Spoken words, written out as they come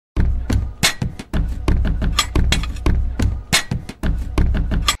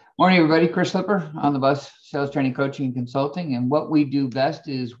Morning, everybody. Chris Slipper on the bus, sales training, coaching, and consulting. And what we do best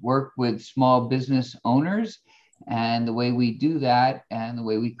is work with small business owners. And the way we do that and the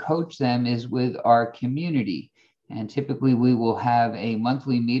way we coach them is with our community. And typically we will have a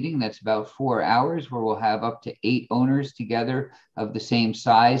monthly meeting that's about 4 hours where we'll have up to 8 owners together of the same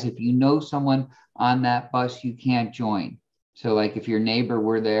size. If you know someone on that bus, you can't join. So like if your neighbor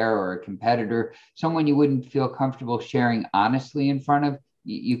were there or a competitor, someone you wouldn't feel comfortable sharing honestly in front of,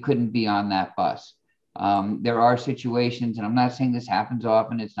 you couldn't be on that bus. There are situations, and I'm not saying this happens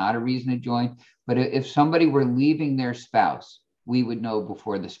often, it's not a reason to join, but if somebody were leaving their spouse, we would know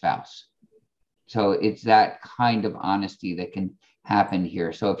before the spouse. So it's that kind of honesty that can happen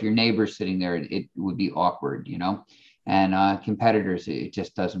here. So if your neighbor's sitting there, it would be awkward, and competitors, it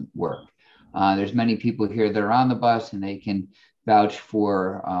just doesn't work. There's many people here that are on the bus and they can vouch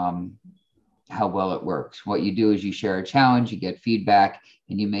for how well it works. What you do is you share a challenge, you get feedback,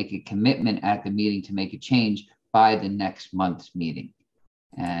 and you make a commitment at the meeting to make a change by the next month's meeting.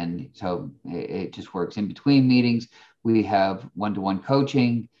 And so it just works. In between meetings, we have one-to-one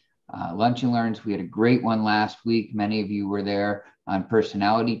coaching, lunch and learns. We had a great one last week. Many of you were there on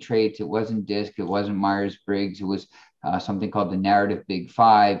personality traits. It wasn't DISC, it wasn't Myers-Briggs. It was something called the Narrative Big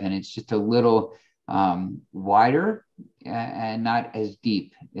Five. And it's just a little wider and not as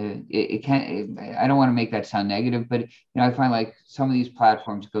deep. I don't want to make that sound negative, but I find like some of these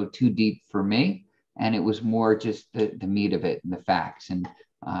platforms go too deep for me, and it was more just the meat of it and the facts, and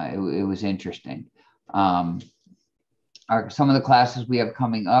it was interesting. Some of the classes we have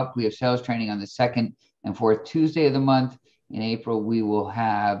coming up, we have sales training on the 2nd and 4th Tuesday of the month. In April, we will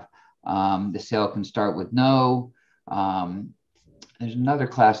have the sale can start with no. There's another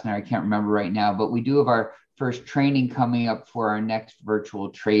class in there I can't remember right now, but we do have our first training coming up for our next virtual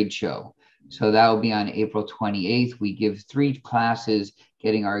trade show. So that will be on April 28th. We give 3 classes,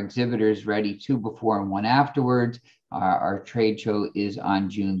 getting our exhibitors ready, 2 before and 1 afterwards. Our trade show is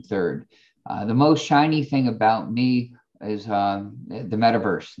on June 3rd. The most shiny thing about me is the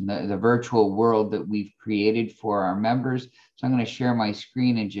metaverse, the virtual world that we've created for our members. So I'm going to share my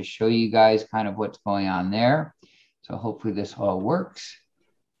screen and just show you guys kind of what's going on there. So hopefully this all works.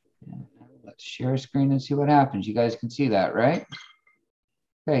 Let's share a screen and see what happens. You guys can see that, right?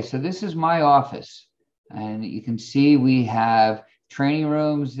 Okay, so this is my office. And you can see we have training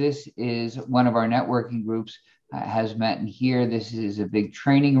rooms. This is one of our networking groups has met in here. This is a big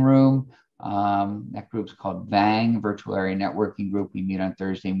training room. That group's called VANG, Virtual Area Networking Group. We meet on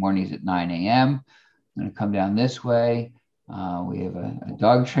Thursday mornings at 9 a.m. I'm going to come down this way. We have a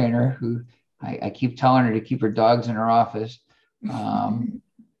dog trainer who I keep telling her to keep her dogs in her office.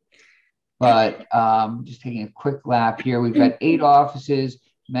 But just taking a quick lap here, we've got 8 offices,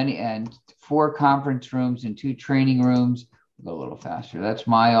 and 4 conference rooms and 2 training rooms. We'll go a little faster. That's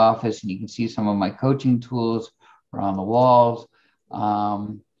my office, and you can see some of my coaching tools are on the walls. We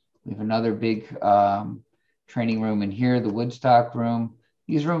have another big training room in here, the Woodstock room.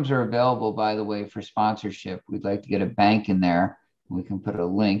 These rooms are available, by the way, for sponsorship. We'd like to get a bank in there. We can put a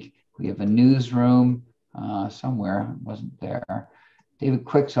link. We have a newsroom somewhere. It wasn't there. David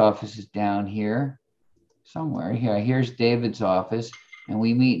Quick's office is down here somewhere. Here's David's office, and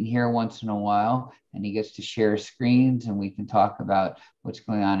we meet in here once in a while, and he gets to share screens, and we can talk about what's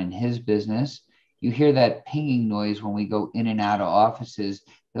going on in his business. You hear that pinging noise when we go in and out of offices.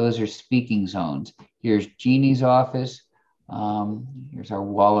 Those are speaking zones. Here's Jeannie's office. Here's our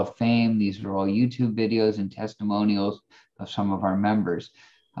wall of fame. These are all YouTube videos and testimonials of some of our members.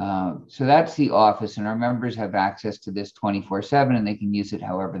 So that's the office, and our members have access to this 24/7, and they can use it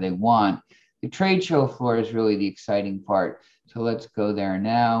however they want. The trade show floor is really the exciting part. So let's go there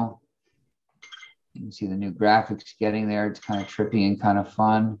now. You can see the new graphics getting there. It's kind of trippy and kind of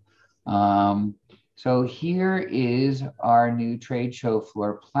fun. So here is our new trade show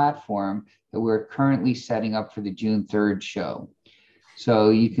floor platform that we're currently setting up for the June 3rd show. So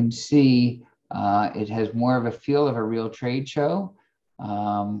you can see it has more of a feel of a real trade show.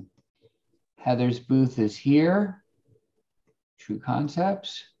 Heather's booth is here. True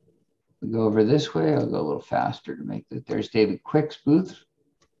Concepts. We go over this way. I'll go a little faster to make that. There's David Quick's booth.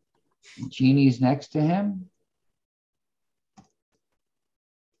 Jeannie's next to him.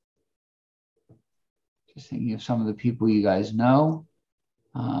 Just thinking of some of the people you guys know.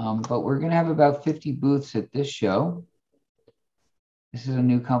 But we're going to have about 50 booths at this show. This is a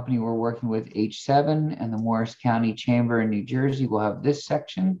new company we're working with, H7, and the Morris County Chamber in New Jersey will have this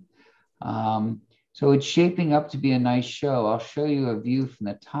section. So it's shaping up to be a nice show. I'll show you a view from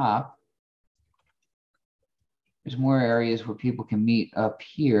the top. There's more areas where people can meet up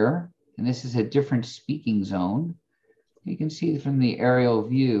here. And this is a different speaking zone. You can see from the aerial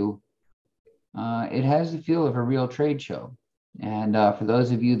view, it has the feel of a real trade show. And for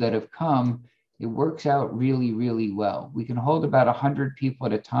those of you that have come, it works out really, really well. We can hold about 100 people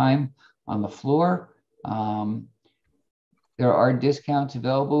at a time on the floor. There are discounts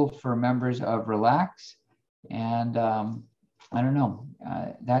available for members of Relax. And I don't know,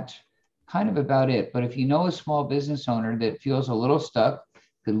 that's kind of about it. But if you know a small business owner that feels a little stuck,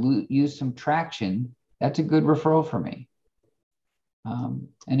 could use some traction, that's a good referral for me.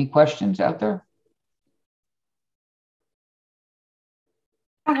 Any questions out there?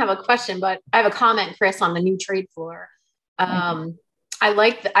 I don't have a question, but I have a comment, Chris, on the new trade floor. I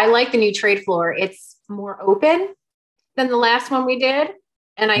like the new trade floor. It's more open than the last one we did,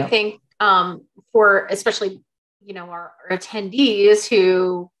 and I think for especially our attendees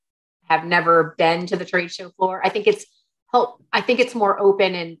who have never been to the trade show floor, I think it's more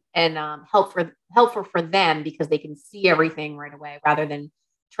open and helpful for them because they can see everything right away rather than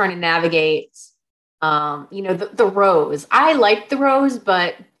trying to navigate the rows. I like the rows,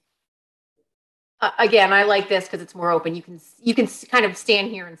 but again, I like this because it's more open. You can kind of stand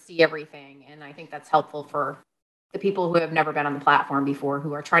here and see everything, and I think that's helpful for the people who have never been on the platform before,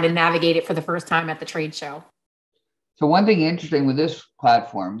 who are trying to navigate it for the first time at the trade show. So one thing interesting with this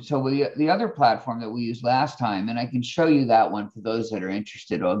platform, so the other platform that we used last time, and I can show you that one for those that are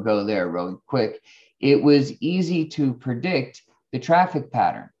interested, I'll go there really quick. It was easy to predict the traffic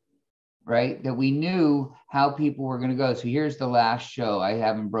pattern, right? That we knew how people were going to go. So here's the last show. I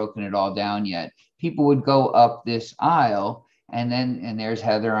haven't broken it all down yet. People would go up this aisle, and there's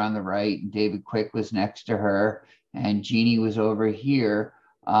Heather on the right, and David Quick was next to her, and Jeannie was over here.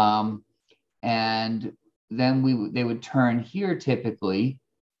 And then they would turn here typically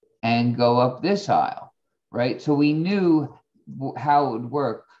and go up this aisle, right? So we knew how it would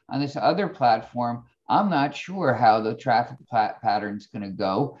work. On this other platform, I'm not sure how the traffic pattern is going to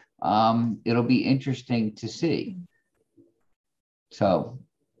go. It'll be interesting to see. So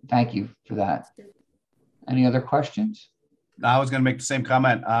thank you for that. Any other questions? I was going to make the same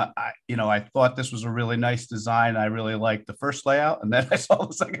comment. I thought this was a really nice design. I really liked the first layout, and then I saw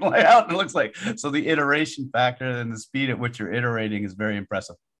the second layout, and it looks like, so the iteration factor and the speed at which you're iterating is very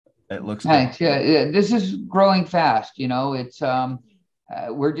impressive. It looks thanks. good. Yeah, this is growing fast. It's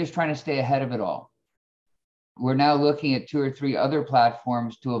we're just trying to stay ahead of it all. We're now looking at 2 or 3 other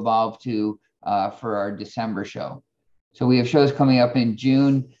platforms to evolve to for our December show. So we have shows coming up in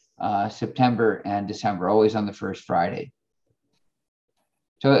June, September, and December, always on the first Friday.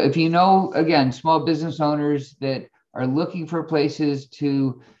 So if again, small business owners that are looking for places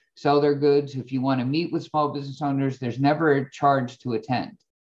to sell their goods, if you want to meet with small business owners, there's never a charge to attend.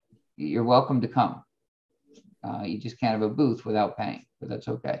 You're welcome to come. You just can't have a booth without paying, but that's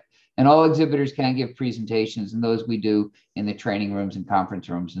okay. And all exhibitors can give presentations, and those we do in the training rooms and conference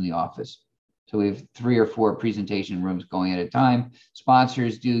rooms in the office. So we have 3 or 4 presentation rooms going at a time.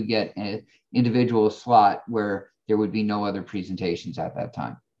 Sponsors do get an individual slot where there would be no other presentations at that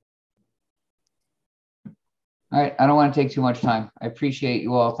time. All right, I don't want to take too much time. I appreciate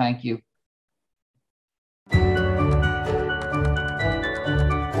you all. Thank you.